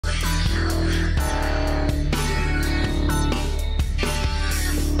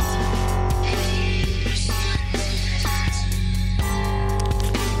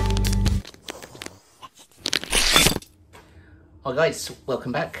Hi guys,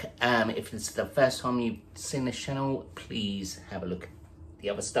 welcome back. If it's the first time you've seen this channel, please have a look at the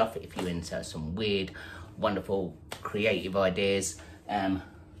other stuff. If you're into some weird, wonderful, creative ideas,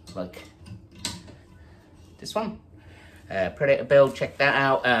 like this one, Predator build, check that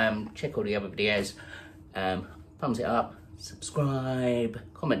out. Check all the other videos. Thumbs it up, subscribe,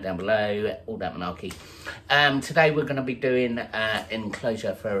 comment down below, all that malarkey. Today we're going to be doing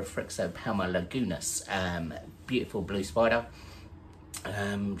enclosure for Thrixopelma lagunas. Beautiful blue spider.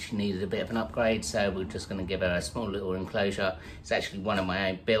 She needed a bit of an upgrade, so we're just going to give her a small little enclosure. It's actually one of my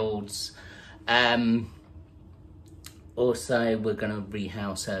own builds. Also, we're going to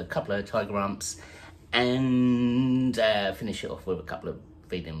rehouse a couple of tiger rumps and finish it off with a couple of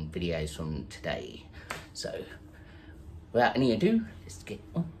feeding videos from today. So, without any ado, let's get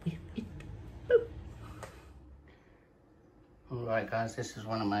on with it. Alright guys, this is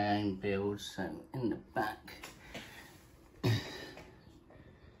one of my own builds. So in the back,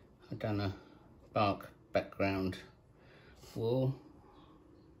 I've done a bark background wall.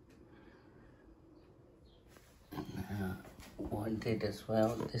 And what I did as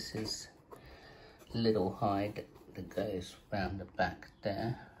well, this is a little hide that goes round the back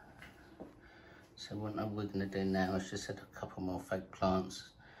there. So what we're going to do now is just add a couple more fake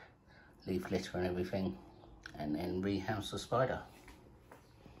plants, leaf litter and everything, and then rehouse the spider.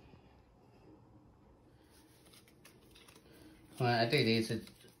 What I did is,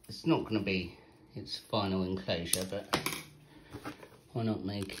 it's not going to be its final enclosure, but why not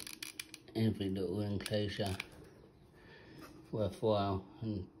make every little enclosure worthwhile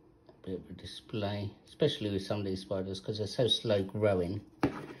and a bit of a display, especially with some of these spiders because they're so slow growing.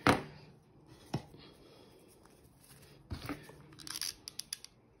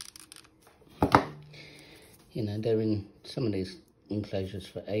 You know, they're in some of these enclosures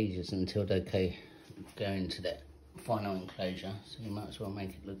for ages until they go into that final enclosure, so you might as well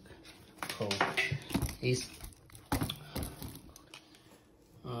make it look cool.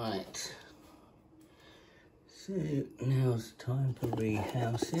 Alright, so now's the time for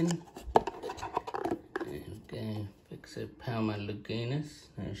rehousing. And go Thrixopelma lagunas.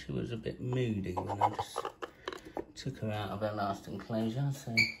 Now she was a bit moody when I just took her out of her last enclosure,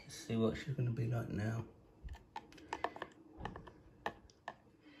 so let's see what she's going to be like now.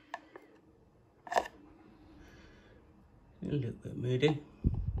 A little bit moody.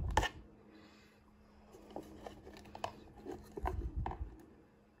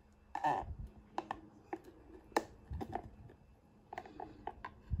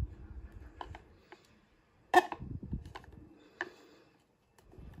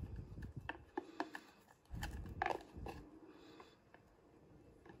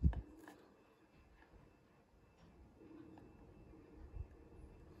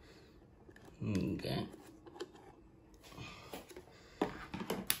 Okay.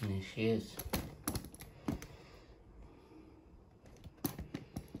 There she is.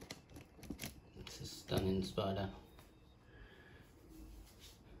 It's a stunning spider.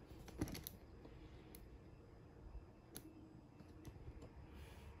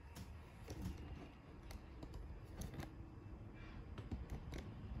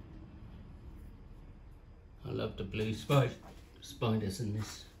 I love the blue spiders in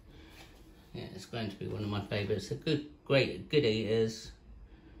this. Yeah, it's going to be one of my favourites. They're good eaters.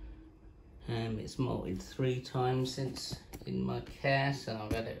 It's molted 3 times since in my care, so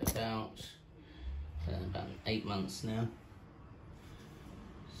I've had it about 8 months now.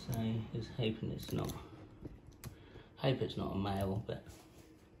 So just hoping it's not. Hope it's not a male, but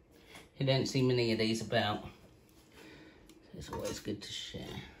you don't see many of these about. So it's always good to share.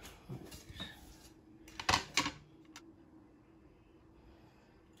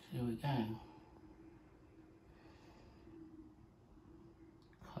 Here we go.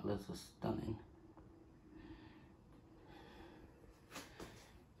 Colours are stunning.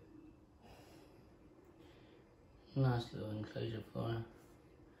 Nice little enclosure for her.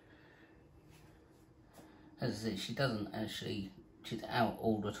 As I said, she doesn't actually, she's out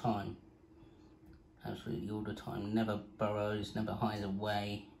all the time. Absolutely all the time. Never burrows, never hides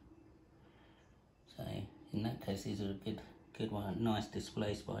away. So in that case, these are a good one. Nice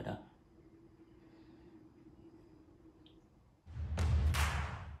display spider.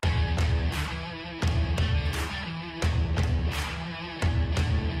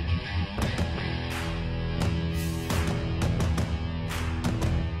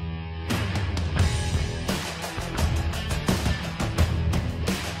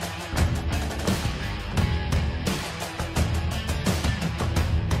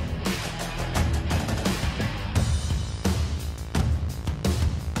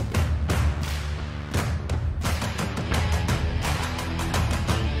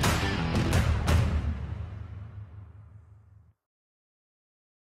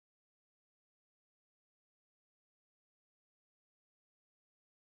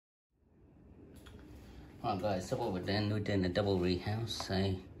 Right guys, so what we're doing a double rehouse,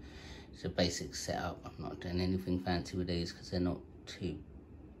 so it's a basic setup. I'm not doing anything fancy with these because they're not too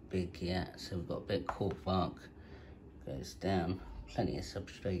big yet. So we've got a bit of cork bark, goes down, plenty of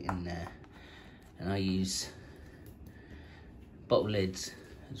substrate in there, and I use bottle lids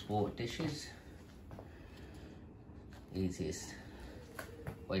as water dishes. Easiest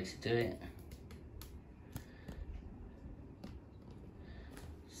way to do it.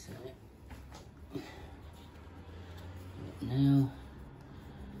 So now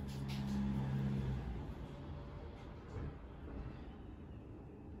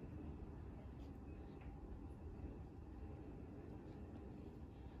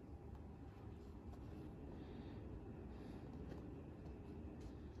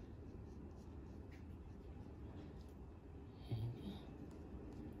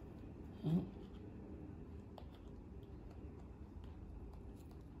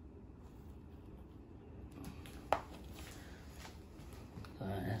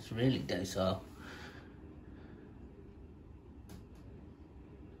that's really docile.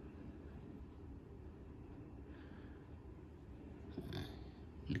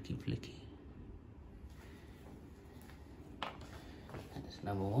 Flicky flicky. That's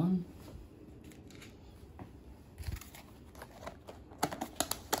number one.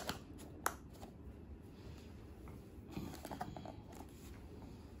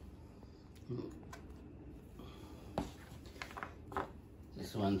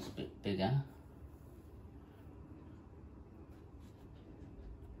 This one's a bit bigger.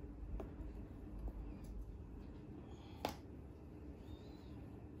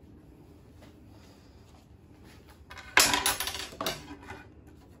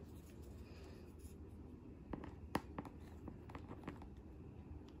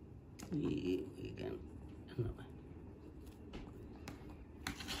 Again, another.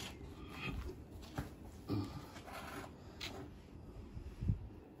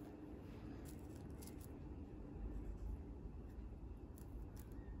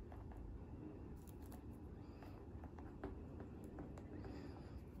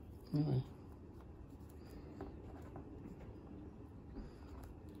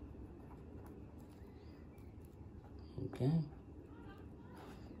 Okay.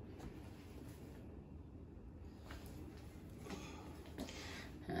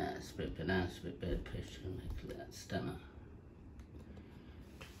 It's a bit pronounced, a bit better pitch to make that stunner.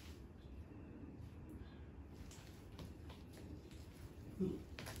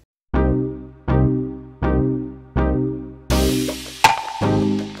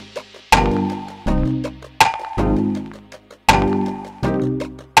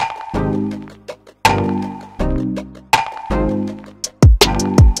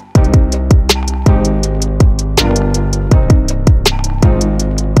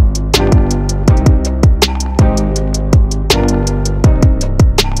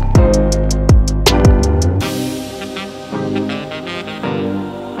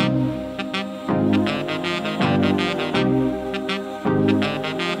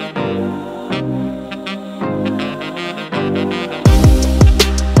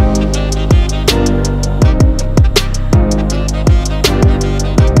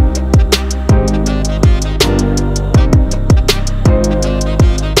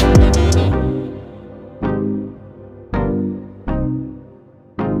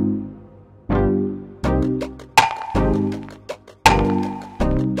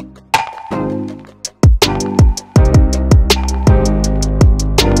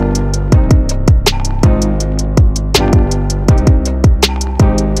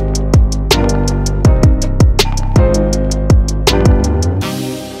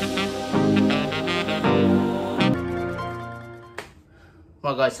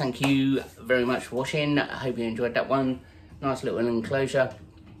 Well guys, thank you very much for watching. I hope you enjoyed that one. Nice little enclosure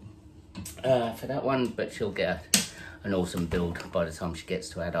for that one, but she'll get an awesome build by the time she gets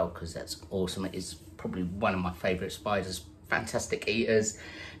to adult, because that's awesome. It is probably one of my favourite spiders. Fantastic eaters,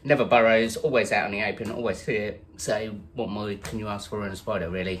 never burrows, always out in the open, always here. So what more can you ask for in a spider,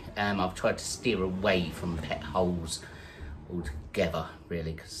 really? I've tried to steer away from pet holes altogether,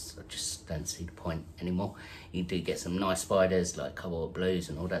 really, because I just don't see the point anymore. You do get some nice spiders like cobalt blues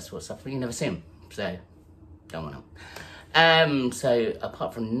and all that sort of stuff, but you never see them, so don't want them. So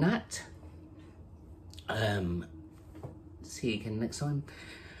apart from that, see you again next time.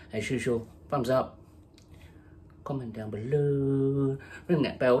 As usual, thumbs up, comment down below, ring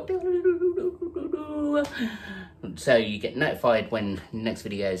that bell so you get notified when the next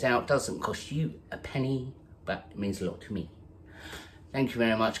video is out. Doesn't cost you a penny, but it means a lot to me. Thank you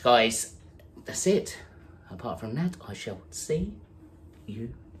very much, guys. That's it. Apart from that, I shall see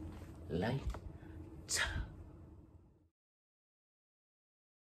you later.